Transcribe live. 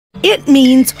It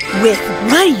means with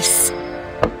rice.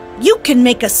 You can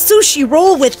make a sushi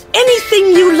roll with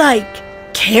anything you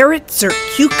like. Carrots or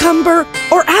cucumber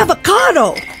or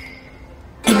avocado.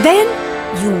 And then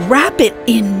you wrap it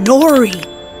in nori.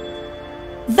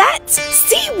 That's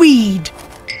seaweed.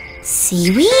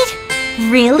 Seaweed?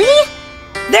 Really?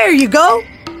 There you go.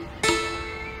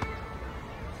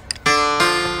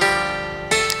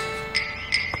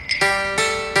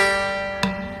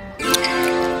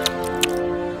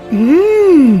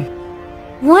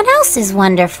 What else is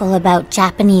wonderful about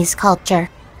Japanese culture?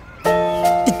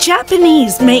 The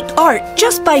Japanese make art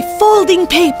just by folding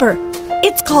paper.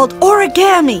 It's called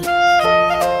origami.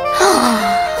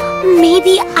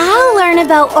 Maybe I'll learn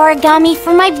about origami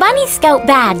for my Bunny Scout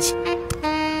badge.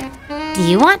 Do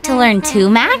you want to learn too,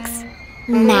 Max?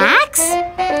 Max?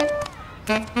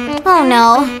 Oh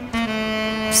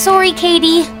no. Sorry,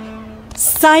 Katie.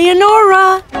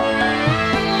 Sayonara.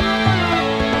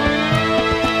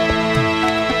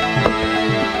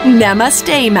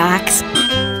 Namaste, Max.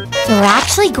 You're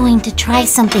actually going to try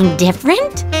something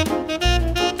different?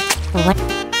 What?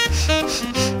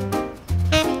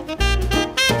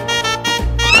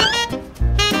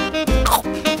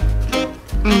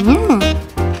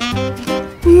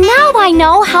 Now I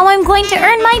know how I'm going to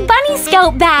earn my Bunny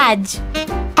Scout badge.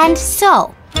 And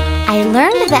so, I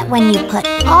learned that when you put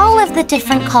all of the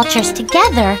different cultures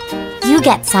together, you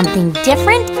get something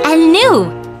different and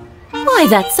new. Why,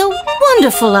 that's a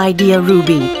wonderful idea,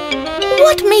 Ruby.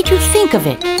 What made you think of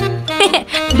it?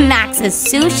 Max's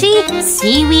sushi,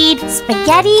 seaweed,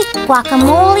 spaghetti,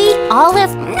 guacamole,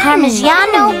 olive,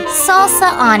 parmigiano,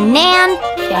 salsa on naan,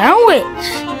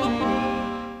 Sandwich.